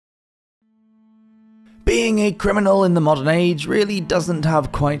Being a criminal in the modern age really doesn't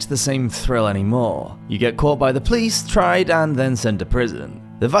have quite the same thrill anymore. You get caught by the police, tried, and then sent to prison.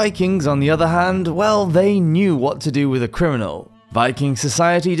 The Vikings, on the other hand, well, they knew what to do with a criminal. Viking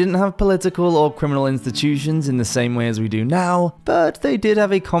society didn't have political or criminal institutions in the same way as we do now, but they did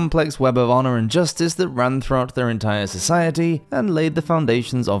have a complex web of honor and justice that ran throughout their entire society and laid the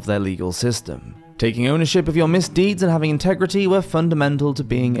foundations of their legal system. Taking ownership of your misdeeds and having integrity were fundamental to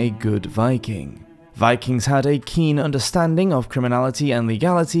being a good Viking. Vikings had a keen understanding of criminality and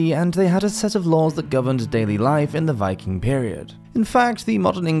legality, and they had a set of laws that governed daily life in the Viking period. In fact, the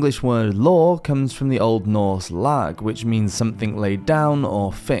modern English word law comes from the Old Norse lag, which means something laid down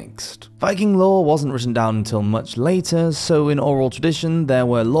or fixed. Viking law wasn't written down until much later, so in oral tradition there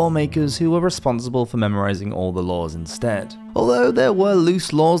were lawmakers who were responsible for memorizing all the laws instead. Although there were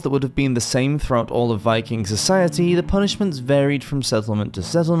loose laws that would have been the same throughout all of Viking society, the punishments varied from settlement to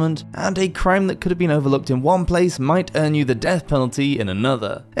settlement, and a crime that could have been overlooked in one place might earn you the death penalty in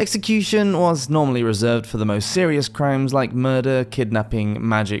another. Execution was normally reserved for the most serious crimes like murder, kidnapping,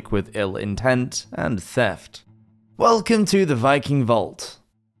 magic with ill intent, and theft. Welcome to the Viking Vault.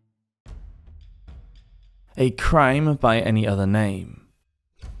 A crime by any other name.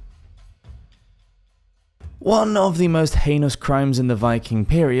 One of the most heinous crimes in the Viking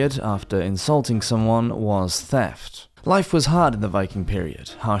period, after insulting someone, was theft. Life was hard in the Viking period.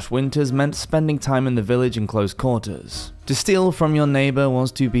 Harsh winters meant spending time in the village in close quarters. To steal from your neighbor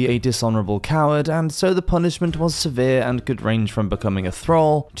was to be a dishonorable coward, and so the punishment was severe and could range from becoming a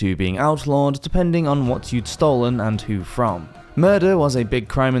thrall to being outlawed, depending on what you'd stolen and who from. Murder was a big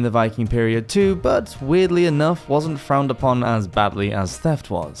crime in the Viking period too, but weirdly enough wasn't frowned upon as badly as theft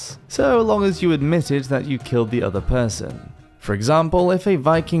was, so long as you admitted that you killed the other person. For example, if a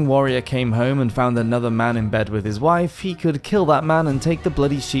Viking warrior came home and found another man in bed with his wife, he could kill that man and take the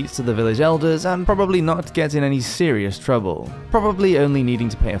bloody sheets to the village elders and probably not get in any serious trouble. Probably only needing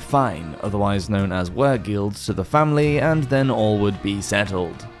to pay a fine, otherwise known as wergild, to the family, and then all would be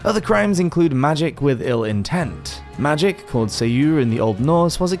settled. Other crimes include magic with ill intent. Magic, called seyu in the Old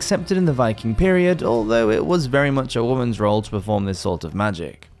Norse, was accepted in the Viking period, although it was very much a woman's role to perform this sort of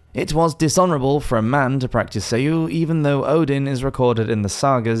magic. It was dishonorable for a man to practice seyu, even though Odin is recorded in the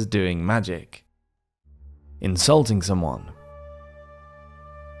sagas doing magic. Insulting someone.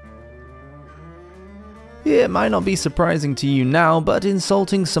 It might not be surprising to you now, but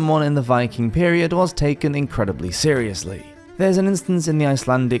insulting someone in the Viking period was taken incredibly seriously. There's an instance in the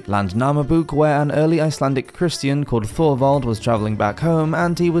Icelandic Landnámabók where an early Icelandic Christian called Thorvald was travelling back home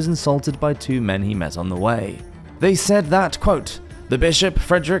and he was insulted by two men he met on the way. They said that, quote, "The bishop,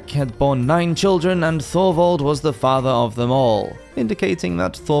 Frederick, had borne 9 children and Thorvald was the father of them all," indicating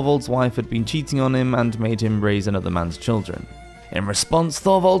that Thorvald's wife had been cheating on him and made him raise another man's children. In response,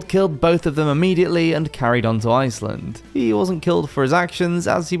 Thorvald killed both of them immediately and carried on to Iceland. He wasn't killed for his actions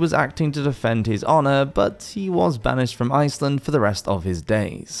as he was acting to defend his honor, but he was banished from Iceland for the rest of his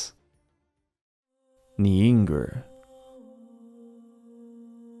days. Niingur.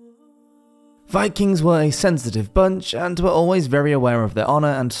 Vikings were a sensitive bunch and were always very aware of their honor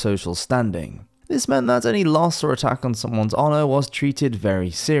and social standing. This meant that any loss or attack on someone's honor was treated very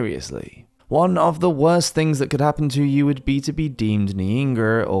seriously. One of the worst things that could happen to you would be to be deemed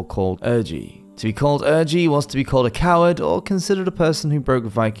Niingur or called Urgi. To be called Urgi was to be called a coward or considered a person who broke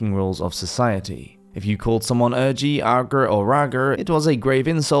Viking rules of society. If you called someone Urgi, Argur, or Ragur, it was a grave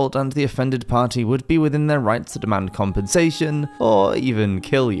insult and the offended party would be within their rights to demand compensation or even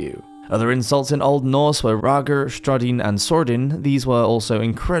kill you. Other insults in Old Norse were Ragur, Stradin, and Sordin. These were also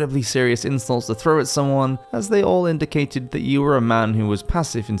incredibly serious insults to throw at someone, as they all indicated that you were a man who was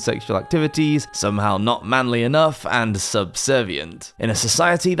passive in sexual activities, somehow not manly enough, and subservient. In a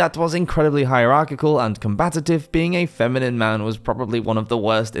society that was incredibly hierarchical and combative, being a feminine man was probably one of the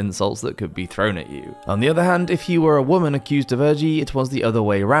worst insults that could be thrown at you. On the other hand, if you were a woman accused of Urgi, it was the other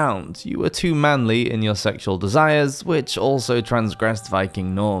way round. You were too manly in your sexual desires, which also transgressed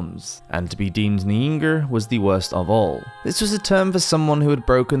Viking norms. And to be deemed Niingur was the worst of all. This was a term for someone who had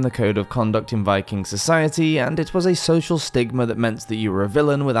broken the code of conduct in Viking society, and it was a social stigma that meant that you were a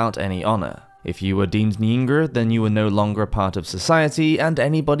villain without any honor. If you were deemed Niingur, then you were no longer a part of society, and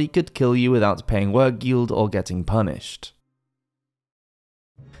anybody could kill you without paying wergild or getting punished.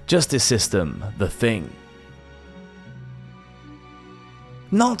 Justice system, the Thing.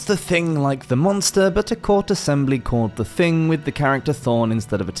 Not the Thing like the monster, but a court assembly called the Thing with the character Thorn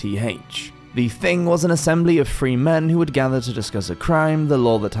instead of a TH. The Thing was an assembly of free men who would gather to discuss a crime, the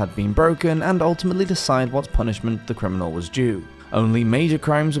law that had been broken, and ultimately decide what punishment the criminal was due. Only major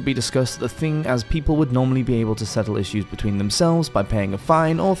crimes would be discussed at the thing, as people would normally be able to settle issues between themselves by paying a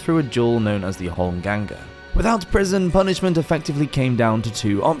fine or through a duel known as the holmganga. Without prison, punishment effectively came down to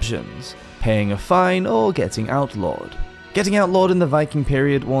two options: paying a fine or getting outlawed. Getting outlawed in the Viking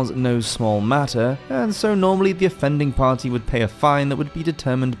period was no small matter, and so normally the offending party would pay a fine that would be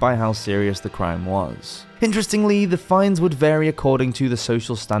determined by how serious the crime was. Interestingly, the fines would vary according to the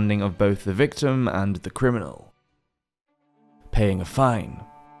social standing of both the victim and the criminal. Paying a fine.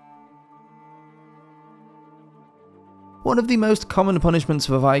 One of the most common punishments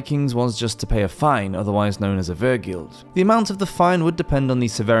for Vikings was just to pay a fine, otherwise known as a vergild. The amount of the fine would depend on the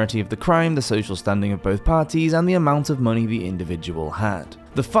severity of the crime, the social standing of both parties, and the amount of money the individual had.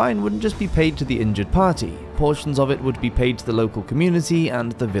 The fine wouldn't just be paid to the injured party, portions of it would be paid to the local community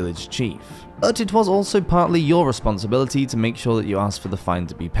and the village chief. But it was also partly your responsibility to make sure that you asked for the fine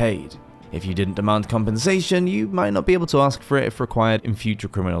to be paid. If you didn't demand compensation, you might not be able to ask for it if required in future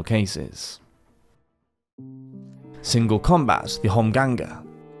criminal cases. Single combat, the holmganga.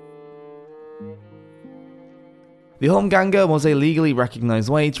 The holmganga was a legally recognized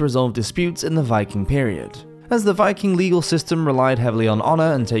way to resolve disputes in the Viking period. As the Viking legal system relied heavily on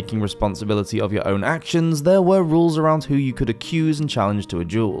honor and taking responsibility of your own actions, there were rules around who you could accuse and challenge to a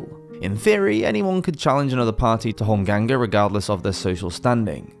duel. In theory, anyone could challenge another party to holmganga regardless of their social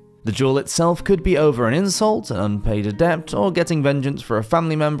standing. The duel itself could be over an insult, an unpaid debt, or getting vengeance for a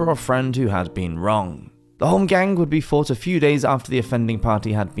family member or friend who had been wrong. The holmgang would be fought a few days after the offending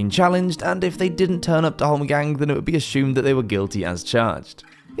party had been challenged, and if they didn't turn up to holmgang, then it would be assumed that they were guilty as charged.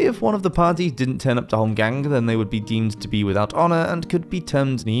 If one of the parties didn't turn up to holmgang, then they would be deemed to be without honor and could be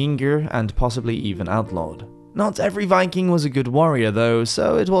termed nýingur and possibly even outlawed. Not every Viking was a good warrior though,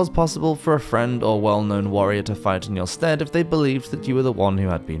 so it was possible for a friend or well-known warrior to fight in your stead if they believed that you were the one who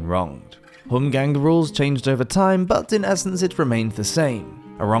had been wronged. Holmgang rules changed over time, but in essence it remained the same.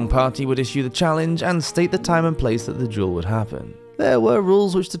 A wrong party would issue the challenge and state the time and place that the duel would happen. There were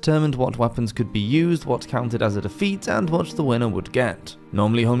rules which determined what weapons could be used, what counted as a defeat, and what the winner would get.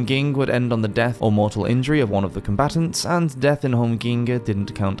 Normally holmging would end on the death or mortal injury of one of the combatants, and death in holmginga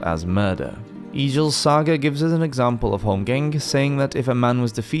didn't count as murder. Egil's saga gives us an example of holmging, saying that if a man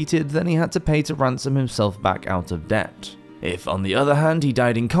was defeated, then he had to pay to ransom himself back out of debt. If, on the other hand, he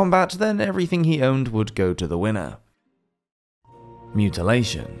died in combat, then everything he owned would go to the winner.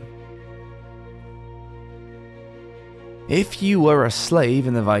 Mutilation. If you were a slave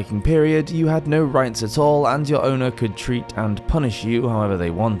in the Viking period, you had no rights at all, and your owner could treat and punish you however they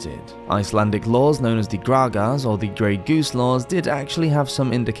wanted. Icelandic laws known as the Gragars or the Grey Goose laws did actually have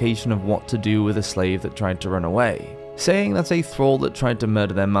some indication of what to do with a slave that tried to run away, saying that a thrall that tried to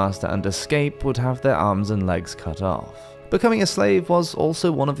murder their master and escape would have their arms and legs cut off. Becoming a slave was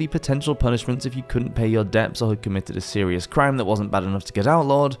also one of the potential punishments if you couldn't pay your debts or had committed a serious crime that wasn't bad enough to get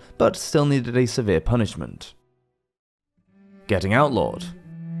outlawed, but still needed a severe punishment. Getting outlawed.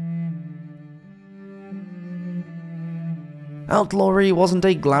 Outlawry wasn't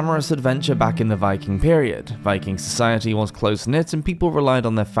a glamorous adventure back in the Viking period. Viking society was close-knit and people relied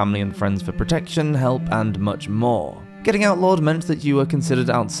on their family and friends for protection, help, and much more. Getting outlawed meant that you were considered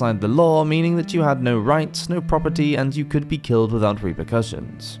outside the law, meaning that you had no rights, no property, and you could be killed without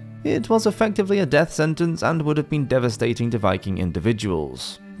repercussions. It was effectively a death sentence and would have been devastating to Viking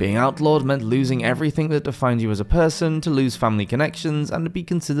individuals. Being outlawed meant losing everything that defined you as a person, to lose family connections, and to be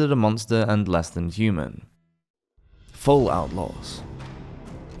considered a monster and less than human. Full outlaws.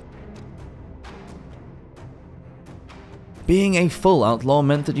 Being a full outlaw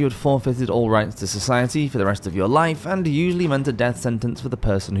meant that you had forfeited all rights to society for the rest of your life, and usually meant a death sentence for the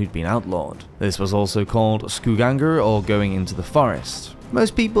person who'd been outlawed. This was also called skugangur, or going into the forest.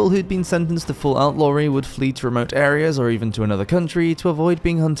 Most people who'd been sentenced to full outlawry would flee to remote areas or even to another country to avoid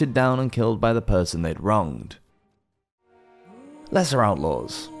being hunted down and killed by the person they'd wronged. Lesser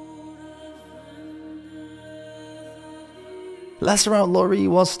outlaws. Lesser outlawry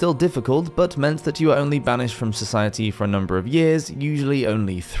was still difficult, but meant that you were only banished from society for a number of years, usually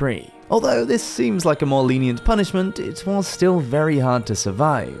only 3. Although this seems like a more lenient punishment, it was still very hard to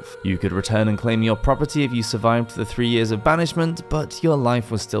survive. You could return and claim your property if you survived the 3 years of banishment, but your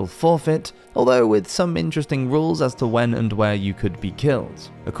life was still forfeit, although with some interesting rules as to when and where you could be killed.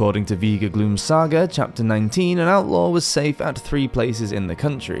 According to Vigagloom's saga, chapter 19, an outlaw was safe at 3 places in the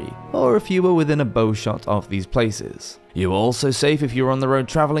country, or if you were within a bowshot of these places. You were also safe if you were on the road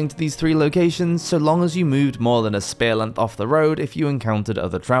traveling to these 3 locations, so long as you moved more than a spear length off the road if you encountered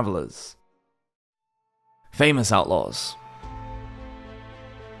other travelers. Famous outlaws.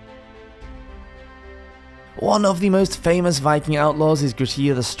 One of the most famous Viking outlaws is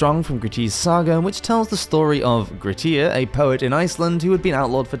Grettir the Strong from Grettir's Saga, which tells the story of Grettir, a poet in Iceland who had been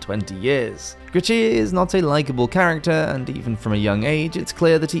outlawed for 20 years. Grettir is not a likable character, and even from a young age, it's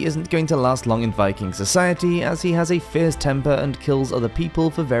clear that he isn't going to last long in Viking society, as he has a fierce temper and kills other people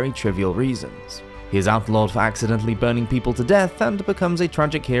for very trivial reasons. He is outlawed for accidentally burning people to death and becomes a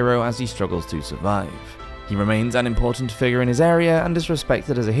tragic hero as he struggles to survive. He remains an important figure in his area and is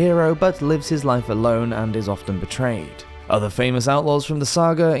respected as a hero, but lives his life alone and is often betrayed. Other famous outlaws from the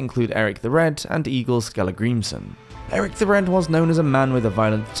saga include Eric the Red and Eagle Skallagrímsson. Eric the Red was known as a man with a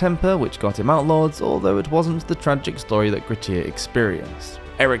violent temper which got him outlawed, although it wasn't the tragic story that Grettir experienced.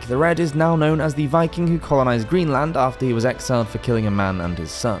 Eric the Red is now known as the Viking who colonized Greenland after he was exiled for killing a man and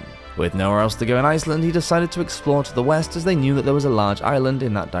his son. With nowhere else to go in Iceland, he decided to explore to the west as they knew that there was a large island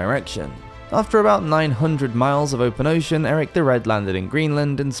in that direction. After about 900 miles of open ocean, Eric the Red landed in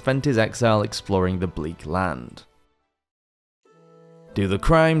Greenland and spent his exile exploring the bleak land. Do the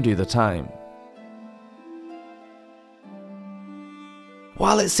crime, do the time.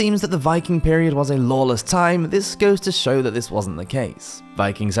 While it seems that the Viking period was a lawless time, this goes to show that this wasn't the case.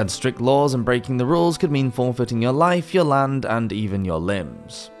 Vikings had strict laws, and breaking the rules could mean forfeiting your life, your land, and even your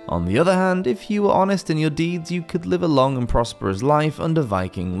limbs. On the other hand, if you were honest in your deeds, you could live a long and prosperous life under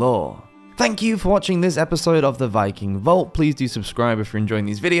Viking law. Thank you for watching this episode of the Viking Vault. Please do subscribe if you're enjoying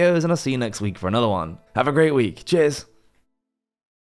these videos, and I'll see you next week for another one. Have a great week. Cheers!